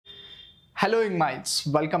Hello, Ignites.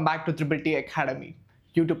 Welcome back to TTT Academy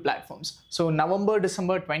YouTube platforms. So November,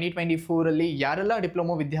 December 2024 ಅಲ್ಲಿ ಯಾರೆಲ್ಲ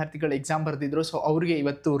diploma ವಿದ್ಯಾರ್ಥಿಗಳು exam ಬರೆದಿದ್ರು so ಅವರಿಗೆ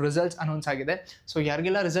ಇವತ್ತು ರಿಸಲ್ಟ್ಸ್ ಅನೌನ್ಸ್ ಆಗಿದೆ. ಸೊ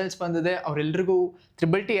ಯಾರಿಗೆಲ್ಲ ರಿಸಲ್ಟ್ಸ್ ಬಂದಿದೆ ಅವರೆಲ್ಲರಿಗೂ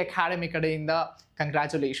TTT Academy ಕಡೆಯಿಂದ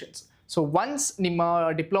ಕಂಗ್ರ್ಯಾಚುಲೇಷನ್ಸ್. ಸೊ ಒನ್ಸ್ ನಿಮ್ಮ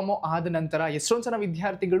ಡಿಪ್ಲೊಮೊ ಆದ ನಂತರ ಎಷ್ಟೊಂದು ಜನ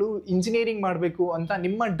ವಿದ್ಯಾರ್ಥಿಗಳು ಇಂಜಿನಿಯರಿಂಗ್ ಮಾಡಬೇಕು ಅಂತ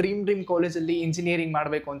ನಿಮ್ಮ ಡ್ರೀಮ್ ಕಾಲೇಜಲ್ಲಿ ಇಂಜಿನಿಯರಿಂಗ್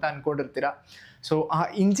ಮಾಡಬೇಕು ಅಂತ ಅಂದ್ಕೊಂಡಿರ್ತೀರಾ. ಸೊ ಆ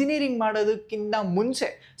ಇಂಜಿನಿಯರಿಂಗ್ ಮಾಡೋದಕ್ಕಿಂತ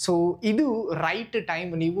ಮುಂಚೆ ಸೊ ಇದು ರೈಟ್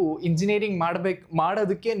ಟೈಮ್. ನೀವು ಇಂಜಿನಿಯರಿಂಗ್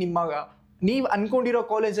ಮಾಡೋದಕ್ಕೆ ನೀವು ಅಂದ್ಕೊಂಡಿರೋ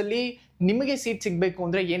ಕಾಲೇಜಲ್ಲಿ ನಿಮಗೆ ಸೀಟ್ ಸಿಗಬೇಕು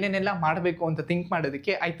ಅಂದರೆ ಏನೇನೆಲ್ಲ ಮಾಡಬೇಕು ಅಂತ ಥಿಂಕ್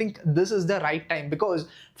ಮಾಡೋದಕ್ಕೆ I think this is the right time. Because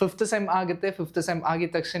fifth sem ಆಗುತ್ತೆ, ಫಿಫ್ತ್ ಸೆಮ್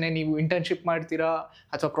ಆಗಿದ ತಕ್ಷಣ ನೀವು ಇಂಟರ್ನ್ಶಿಪ್ ಮಾಡ್ತೀರಾ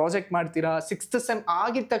ಅಥವಾ ಪ್ರಾಜೆಕ್ಟ್ ಮಾಡ್ತೀರಾ. ಸಿಕ್ಸ್ತ್ ಸೆಮ್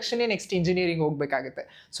ಆಗಿದ ತಕ್ಷಣ ನೆಕ್ಸ್ಟ್ ಇಂಜಿನಿಯರಿಂಗ್ ಹೋಗಬೇಕಾಗುತ್ತೆ.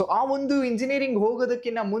 ಸೊ ಆ ಒಂದು ಇಂಜಿನಿಯರಿಂಗ್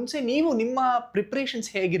ಹೋಗೋದಕ್ಕಿಂತ ಮುಂಚೆ ನೀವು ನಿಮ್ಮ ಪ್ರಿಪ್ರೇಷನ್ಸ್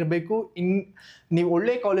ಹೇಗಿರಬೇಕು, ನೀವು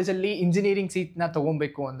ಒಳ್ಳೆ ಕಾಲೇಜಲ್ಲಿ ಇಂಜಿನಿಯರಿಂಗ್ ಸೀಟ್ನ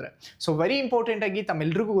ತೊಗೊಬೇಕು ಅಂದರೆ. ಸೊ ವೆರಿ ಇಂಪಾರ್ಟೆಂಟ್ ಆಗಿ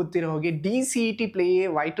ತಮ್ಮೆಲ್ಲರಿಗೂ ಗೊತ್ತಿರೋ ಹಾಗೆ DCET play A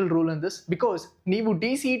vital role in this. Because ನೀವು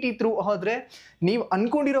DCET ಥ್ರೂ ಹೋದರೆ ನೀವು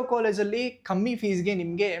ಅಂದ್ಕೊಂಡಿರೋ ಕಾಲೇಜಲ್ಲಿ ಕಮ್ಮಿ ಫೀಸ್ಗೆ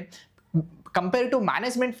ನಿಮಗೆ ಕಂಪೇರ್ ಟು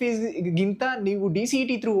ಮ್ಯಾನೇಜ್ಮೆಂಟ್ ಫೀಸ್ಗಿಂತ ನೀವು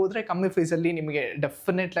DCET ಥ್ರೂ ಹೋದರೆ ಕಮ್ಮಿ ಫೀಸಲ್ಲಿ ನಿಮಗೆ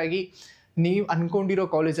ಡೆಫಿನೆಟ್ಲಾಗಿ ನೀವು ಅಂದ್ಕೊಂಡಿರೋ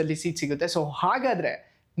ಕಾಲೇಜಲ್ಲಿ ಸೀಟ್ ಸಿಗುತ್ತೆ. ಸೊ ಹಾಗಾದರೆ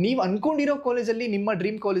ನೀವು ಅಂದ್ಕೊಂಡಿರೋ ಕಾಲೇಜಲ್ಲಿ ನಿಮ್ಮ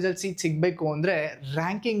ಡ್ರೀಮ್ ಕಾಲೇಜಲ್ಲಿ ಸೀಟ್ ಸಿಗಬೇಕು ಅಂದರೆ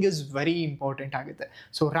ರ್ಯಾಂಕಿಂಗ್ ಇಸ್ ವೆರಿ ಇಂಪಾರ್ಟೆಂಟ್ ಆಗುತ್ತೆ.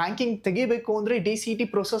 ಸೊ ರ್ಯಾಂಕಿಂಗ್ ತೆಗಿಬೇಕು ಅಂದರೆ DCET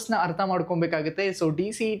ಪ್ರೊಸೆಸ್ನ ಅರ್ಥ ಮಾಡ್ಕೊಬೇಕಾಗುತ್ತೆ. ಸೊ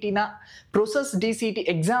DCETನ ಪ್ರೊಸೆಸ್, DCET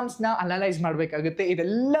ಎಕ್ಸಾಮ್ಸ್ನ ಅನಲೈಸ್ ಮಾಡಬೇಕಾಗುತ್ತೆ.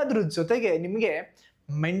 ಇದೆಲ್ಲದ್ರ ಜೊತೆಗೆ ನಿಮಗೆ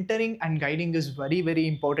mentoring and guiding is very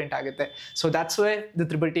important ಆಗುತ್ತೆ. So that's way the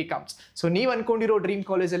TTT comes. So ನೀವು ಅಂದ್ಕೊಂಡಿರೋ ಡ್ರೀಮ್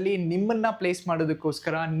ಕಾಲೇಜಲ್ಲಿ ನಿಮ್ಮನ್ನು ಪ್ಲೇಸ್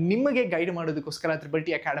ಮಾಡೋದಕ್ಕೋಸ್ಕರ, ನಿಮಗೆ ಗೈಡ್ ಮಾಡೋದಕ್ಕೋಸ್ಕರ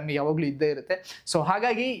TTT ಅಕಾಡೆಮಿ ಯಾವಾಗಲೂ ಇದ್ದೇ ಇರುತ್ತೆ. ಸೊ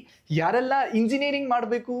ಹಾಗಾಗಿ ಯಾರೆಲ್ಲ ಇಂಜಿನಿಯರಿಂಗ್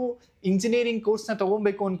ಮಾಡಬೇಕು, ಇಂಜಿನಿಯರಿಂಗ್ ಕೋರ್ಸ್ನ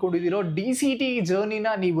ತೊಗೊಬೇಕು ಅಂದ್ಕೊಂಡಿದ್ದೀರೋ, DCET ಜರ್ನಿನ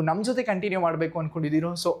ನೀವು ನಮ್ಮ ಜೊತೆ ಕಂಟಿನ್ಯೂ ಮಾಡಬೇಕು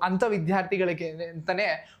ಅಂದ್ಕೊಂಡಿದ್ದೀರೋ, ಸೊ ಅಂಥ ವಿದ್ಯಾರ್ಥಿಗಳಿಗೆ ಅಂತಲೇ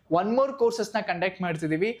ಒನ್ ಮೋರ್ ಕೋರ್ಸಸ್ನ ಕಂಡಕ್ಟ್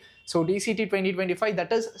ಮಾಡ್ತಿದ್ದೀವಿ. So DCET 2025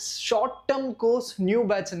 that is short term course new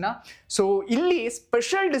ಬ್ಯಾಚನ್ನು. So ಇಲ್ಲಿ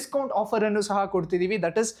ಸ್ಪೆಷಲ್ ಡಿಸ್ಕೌಂಟ್ ಆಫರನ್ನು ಸಹ ಕೊಡ್ತಿದ್ದೀವಿ.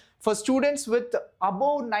 That is for students with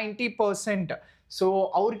above 90%. So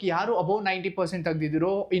ಅವ್ರಿಗೆ ಯಾರು above 90%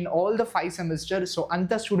 ತೆಗೆದಿದ್ದೀರೋ in all the 5 semester, so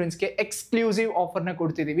ಅಂಥ ಸ್ಟೂಡೆಂಟ್ಸ್ಗೆ ಎಕ್ಸ್ಕ್ಲೂಸಿವ್ ಆಫರ್ನ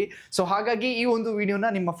ಕೊಡ್ತಿದ್ದೀವಿ. ಸೊ ಹಾಗಾಗಿ ಈ ಒಂದು ವಿಡಿಯೋನ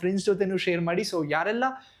ನಿಮ್ಮ ಫ್ರೆಂಡ್ಸ್ ಜೊತೆನೂ ಶೇರ್ ಮಾಡಿ. ಸೊ ಯಾರೆಲ್ಲ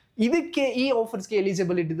ಇದಕ್ಕೆ ಈ ಆಫರ್ಸ್ಗೆ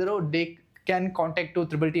eligible ಇಟ್ಟಿದ್ದಾರೋ they can contact to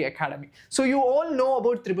TTT Academy. So you all know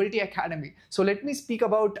about TTT Academy. So let me speak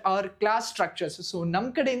about our class structures. So ನಮ್ಮ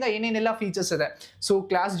ಕಡೆಯಿಂದ ಏನೇನೆಲ್ಲ ಫೀಚರ್ಸ್ ಇದೆ. So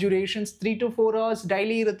class durations 3 to 4 hours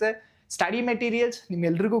daily ಇರುತ್ತೆ. Study materials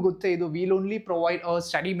ನಿಮ್ಗೆಲ್ರಿಗೂ ಗೊತ್ತೇ, ಇದು will only provide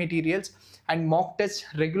study materials and mock test,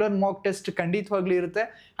 regular mock test ಖಂಡಿತವಾಗ್ಲೂ ಇರುತ್ತೆ.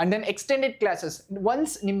 And then extended classes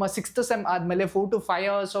once ನಿಮ್ಮ 6th ಸೆಮ್ ಆದಮೇಲೆ 4 to 5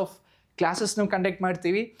 hours ಆಫ್ ಕ್ಲಾಸಸ್ನು ಕಂಡಕ್ಟ್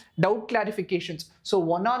ಮಾಡ್ತೀವಿ. Doubt clarifications, so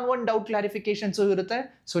one doubt ಕ್ಲಾರಿಫಿಕೇಷನ್ಸು ಇರುತ್ತೆ.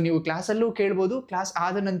 ಸೊ ನೀವು ಕ್ಲಾಸಲ್ಲೂ ಕೇಳ್ಬೋದು. ಕ್ಲಾಸ್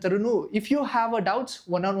ಆದ ನಂತರನೂ if you have a doubts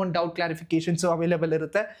one doubt ಕ್ಲಾರಿಫಿಕೇಷನ್ಸು available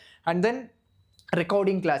ಇರುತ್ತೆ. And then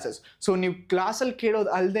recording classes. So ನೀವು ಕ್ಲಾಸಲ್ಲಿ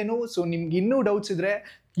ಕೇಳೋದು ಅಲ್ಲದೇನು, ಸೊ ನಿಮ್ಗೆ ಇನ್ನೂ ಡೌಟ್ಸ್ ಇದ್ದರೆ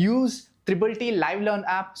use TTT live learn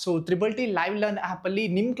app. So TTT live learn ಆ್ಯಪಲ್ಲಿ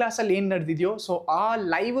ನಿಮ್ಮ ಕ್ಲಾಸಲ್ಲಿ ಏನು ನಡೆದಿದೆಯೋ ಸೊ ಆ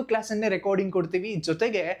ಲೈವ್ ಕ್ಲಾಸನ್ನೇ ರೆಕಾರ್ಡಿಂಗ್ ಕೊಡ್ತೀವಿ.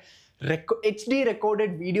 ಜೊತೆಗೆ HD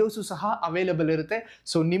ರೆಕಾರ್ಡೆಡ್ ವೀಡಿಯೋಸು ಸಹ ಅವೈಲೇಬಲ್ ಇರುತ್ತೆ.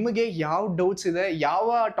 ಸೊ ನಿಮಗೆ ಯಾವ ಡೌಟ್ಸ್ ಇದೆ,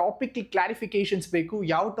 ಯಾವ ಟಾಪಿಕ್ ಕ್ಲಾರಿಫಿಕೇಷನ್ಸ್ ಬೇಕು,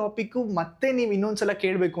 ಯಾವ ಟಾಪಿಕ್ಕು ಮತ್ತೆ ನೀವು ಇನ್ನೊಂದ್ಸಲ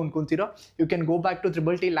ಕೇಳಬೇಕು ಅನ್ಕೊಂತೀರೋ, you can go back to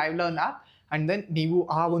TTT live learn app and then ನೀವು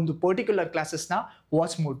ಆ ಒಂದು ಪರ್ಟಿಕ್ಯುಲರ್ ಕ್ಲಾಸಸ್ನ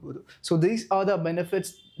ವಾಚ್ ಮಾಡ್ಬೋದು. So these are the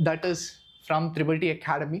benefits that is from TTT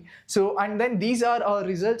Academy. So and then these are hour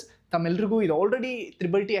results. ತಮ್ಮೆಲ್ರಿಗೂ ಇದು already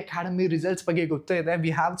TTT Academy results ಬಗ್ಗೆ ಗೊತ್ತೇ ಇದೆ.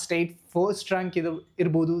 We have state first rank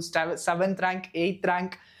ಇರ್ಬೋದು, 7th rank, 8th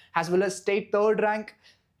rank, as well as state 3rd rank,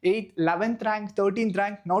 8th, 11th rank, 13th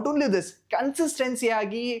rank. Not only this, consistency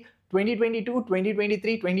ಆಗಿ 2022,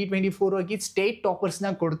 2023, 2024 ಆಗಿ state ಟಾಪರ್ಸ್ನ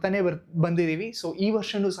ಕೊಡ್ತಾನೆ ಬಂದಿದ್ದೀವಿ. So ಈ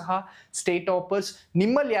ವರ್ಷನೂ ಸಹ ಸ್ಟೇಟ್ ಟಾಪರ್ಸ್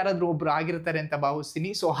ನಿಮ್ಮಲ್ಲಿ ಯಾರಾದರೂ ಒಬ್ರು ಆಗಿರ್ತಾರೆ ಅಂತ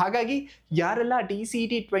ಭಾವಿಸ್ತೀನಿ. ಸೊ ಹಾಗಾಗಿ ಯಾರೆಲ್ಲ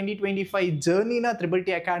DCET 2025 ಜರ್ನಿನ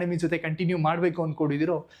TTT Academy ಜೊತೆ ಕಂಟಿನ್ಯೂ ಮಾಡಬೇಕು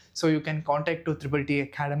ಅಂದ್ಕೊಂಡಿದ್ದೀರೋ, so you can contact to TTT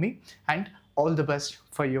Academy and all the best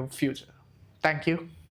for your future. Thank you.